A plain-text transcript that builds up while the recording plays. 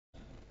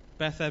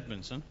Beth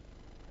Edmondson,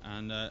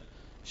 and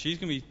she's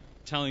going to be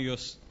telling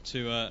us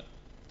to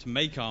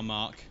make our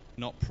mark,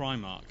 not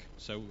Primark.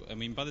 So, I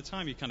mean, by the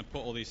time you kind of put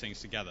all these things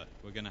together,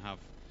 we're going to have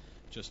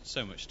just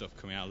so much stuff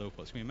coming out of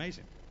Liverpool. It's going to be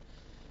amazing.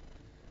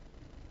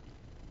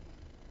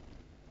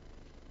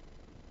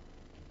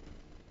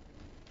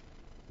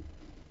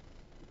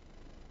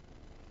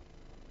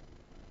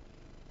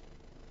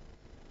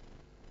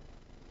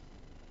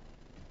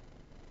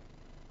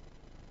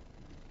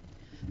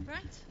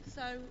 Right,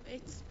 so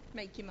it's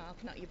make your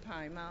mark, not your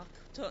Primark.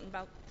 Talking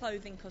about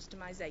clothing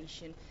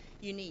customisation,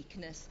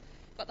 uniqueness.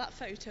 Got that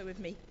photo of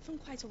me from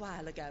quite a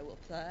while ago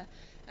up there,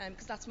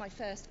 because that's my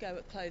first go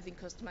at clothing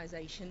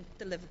customisation,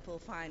 the Liverpool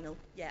final.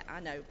 Yeah,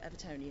 I know,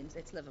 Evertonians,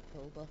 it's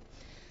Liverpool, but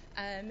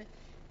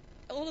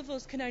all of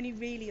us can only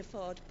really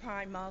afford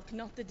Primark,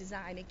 not the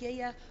designer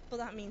gear, but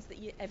that means that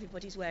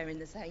everybody's wearing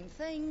the same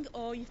thing,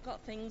 or you've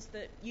got things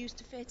that used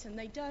to fit and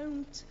they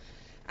don't,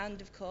 and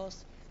of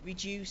course,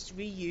 reduce,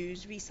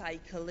 reuse,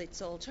 recycle,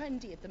 it's all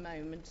trendy at the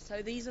moment.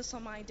 So these are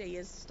some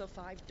ideas, stuff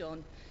I've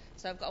done.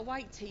 So I've got a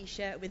white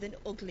t-shirt with an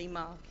ugly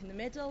mark in the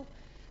middle,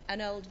 an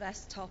old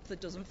vest top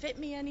that doesn't fit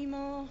me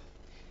anymore,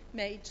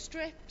 made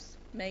strips,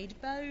 made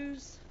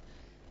bows,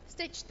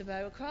 stitched the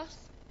bow across,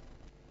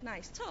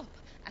 nice top.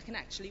 I can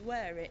actually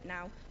wear it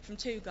now from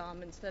two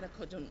garments that I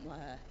couldn't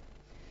wear.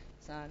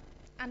 So,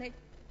 and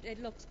it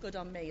looks good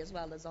on me as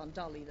well as on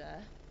Dolly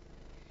there.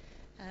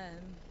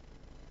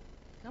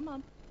 Come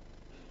on.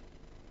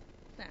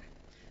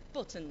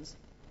 Buttons,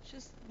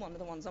 just one of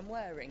the ones I'm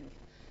wearing.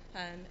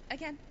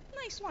 Again,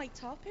 nice white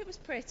top, it was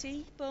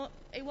pretty, but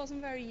it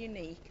wasn't very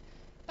unique.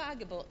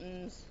 Bag of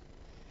buttons.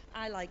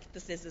 I like the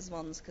scissors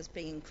ones because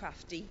being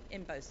crafty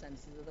in both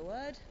senses of the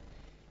word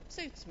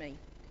suits me.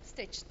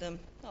 Stitched them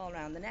all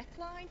around the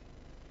neckline.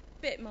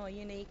 Bit more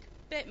unique,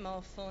 bit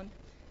more fun.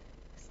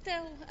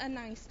 Still a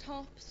nice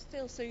top,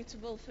 still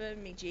suitable for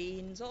me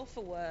jeans or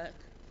for work,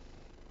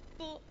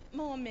 but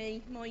more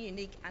me, more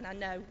unique, and I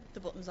know the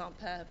buttons aren't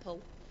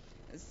purple.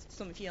 As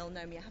some of you all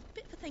know me, I have a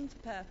bit of a thing for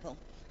purple.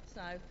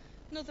 So,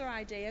 another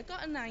idea,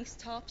 got a nice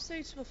top,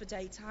 suitable for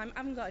daytime,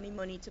 haven't got any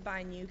money to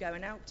buy a new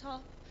going out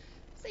top.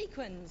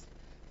 Sequins.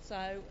 So,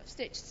 I've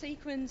stitched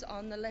sequins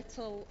on the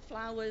little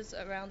flowers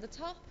around the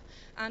top,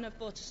 and I've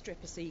bought a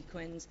strip of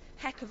sequins.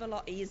 Heck of a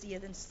lot easier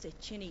than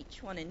stitching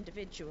each one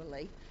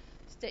individually.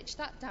 Stitch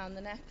that down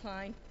the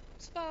neckline,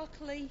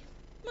 sparkly,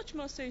 much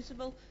more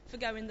suitable for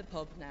going the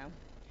pub now,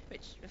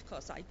 which of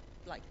course I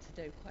like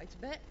to do quite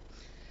a bit.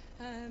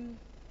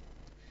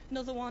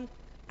 Another one,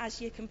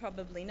 as you can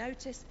probably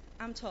notice,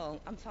 I'm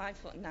tall, I'm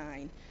 5'9".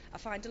 I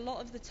find a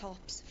lot of the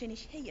tops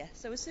finish here,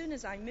 so as soon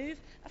as I move,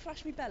 I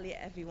flash my belly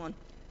at everyone.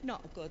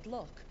 Not a good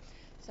look.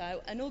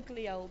 So an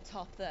ugly old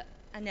top that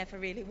I never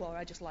really wore,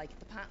 I just liked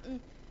the pattern.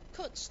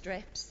 Cut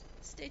strips,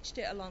 stitched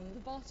it along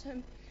the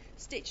bottom,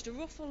 stitched a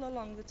ruffle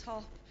along the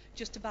top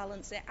just to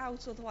balance it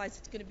out, otherwise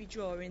it's going to be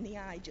drawing the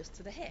eye just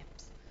to the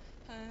hips.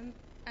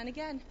 And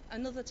again,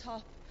 another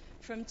top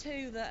from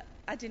two that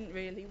I didn't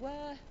really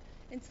wear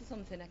into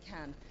something I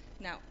can.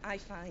 Now, I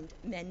find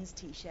men's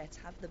t-shirts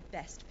have the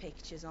best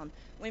pictures on.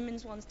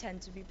 Women's ones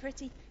tend to be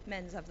pretty,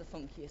 men's have the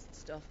funkiest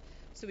stuff.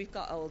 So we've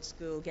got Old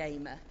School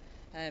Gamer,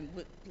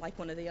 like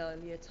one of the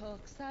earlier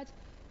talks said.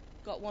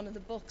 Got one of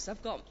the books,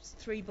 I've got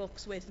 3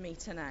 books with me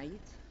tonight.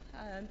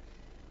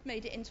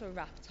 Made it into a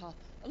wrap top,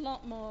 a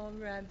lot more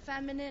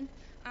feminine.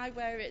 I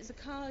wear it as a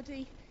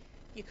cardie.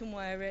 You can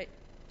wear it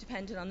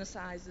depending on the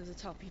size of the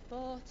top you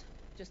bought,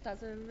 just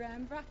as a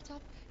wrap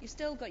top. You've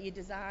still got your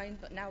design,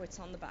 but now it's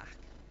on the back.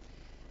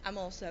 I'm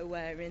also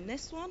wearing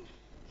this one.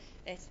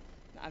 I'm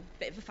a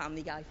bit of a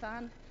Family Guy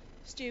fan.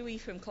 Stewie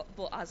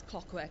but as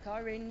Clockwork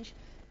Orange.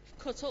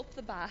 Cut up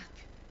the back,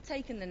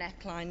 taken the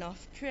neckline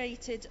off,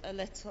 created a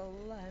little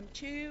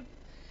tube.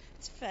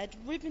 It's fed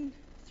ribbon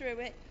through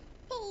it,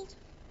 pulled,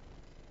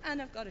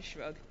 and I've got a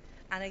shrug.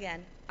 And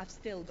again, I've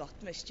still got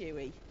my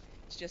Stewie.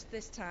 It's just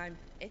this time,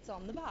 it's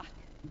on the back.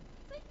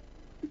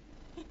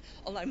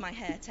 Although my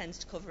hair tends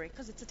to cover it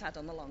because it's a tad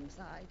on the long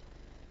side.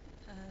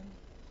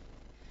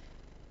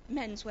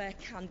 Menswear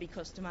can be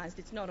customised.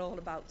 It's not all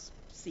about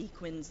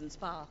sequins and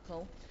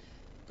sparkle.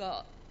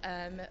 Got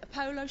a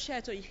polo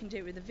shirt, or you can do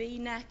it with a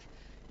V-neck.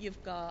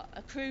 You've got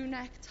a crew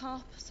neck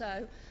top.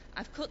 So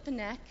I've cut the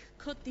neck,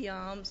 cut the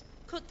arms,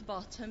 cut the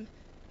bottom,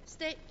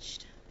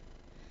 stitched,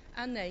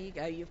 and there you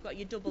go. You've got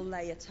your double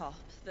layer top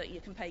that you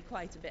can pay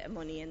quite a bit of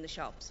money in the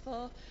shops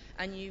for,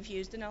 and you've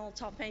used an old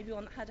top, maybe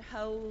one that had a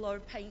hole or a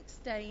paint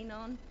stain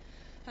on,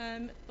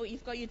 but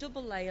you've got your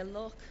double layer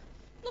look,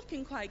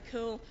 looking quite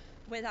cool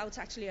without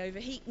actually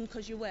overheating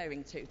because you're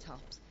wearing 2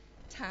 tops.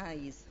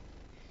 Ties,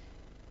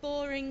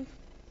 boring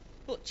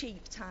but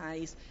cheap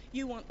ties.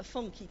 You want a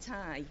funky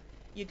tie,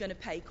 you're going to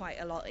pay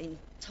quite a lot in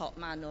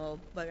Topman or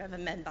wherever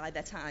men buy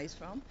their ties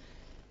from.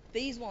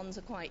 These ones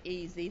are quite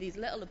easy, these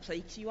little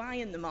appliques, you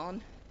iron them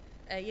on.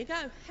 There you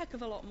go, heck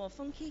of a lot more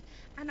funky,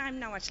 and I'm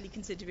now actually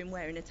considering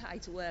wearing a tie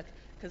to work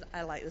because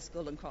I like the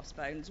skull and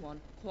crossbones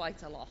one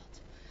quite a lot.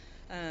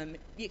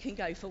 You can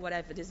go for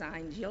whatever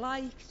designs you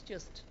like,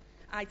 just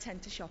I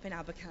tend to shop in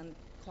Abercan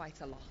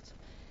quite a lot.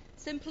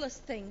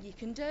 Simplest thing you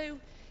can do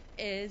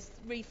is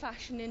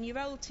refashioning your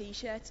old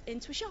t-shirt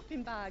into a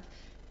shopping bag.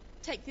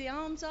 Take the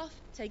arms off,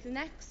 take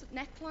the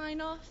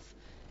neckline off,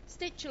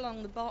 stitch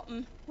along the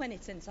bottom when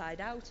it's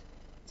inside out,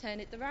 turn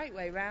it the right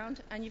way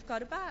round, and you've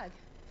got a bag.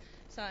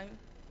 So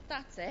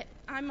that's it.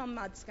 I'm on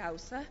Mad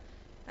Scouser.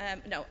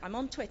 I'm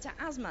on Twitter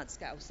as Mad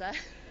Scouser.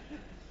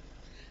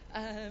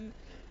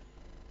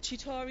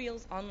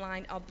 Tutorials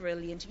online are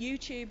brilliant.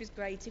 YouTube is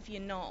great if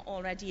you're not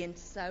already into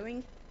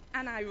sewing.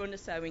 And I run a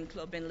sewing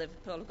club in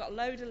Liverpool. I've got a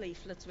load of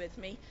leaflets with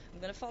me. I'm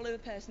going to follow the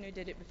person who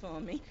did it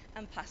before me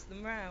and pass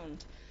them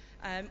round.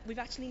 We've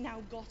actually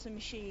now got a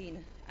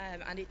machine,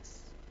 and it's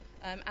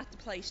at the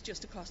place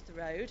just across the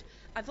road.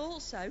 I've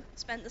also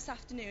spent this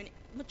afternoon,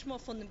 much more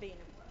fun than being at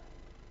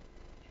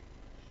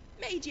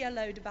work, made you a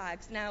load of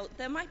bags. Now,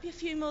 there might be a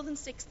few more than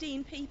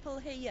 16 people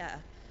here.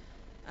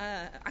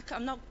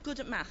 I'm not good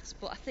at maths,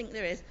 but I think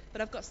there is.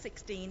 But I've got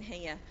 16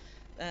 here.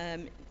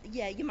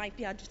 You might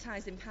be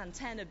advertising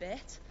Pantene a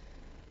bit,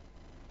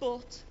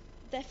 but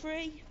they're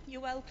free.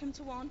 You're welcome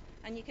to one,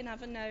 and you can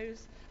have a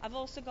nose. I've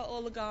also got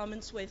all the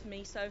garments with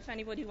me, so if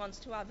anybody wants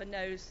to have a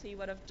nose, see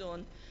what I've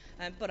done.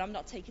 But I'm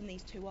not taking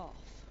these two off.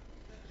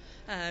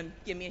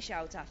 Give me a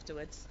shout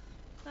afterwards.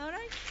 All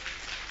right?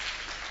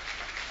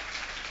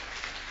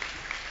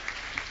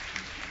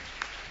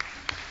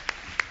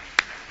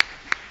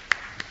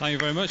 Thank you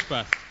very much,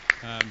 Beth.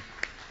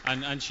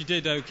 And she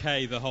did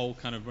okay the whole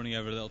kind of running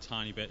over a little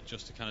tiny bit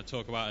just to kind of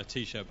talk about her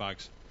t-shirt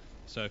bags.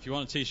 So if you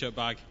want a t-shirt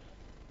bag,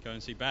 go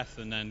and see Beth,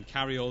 and then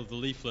carry all of the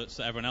leaflets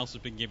that everyone else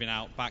has been giving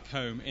out back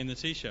home in the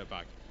t-shirt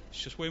bag.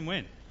 It's just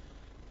win-win.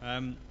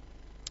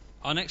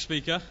 Our next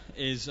speaker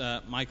is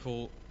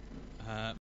Michael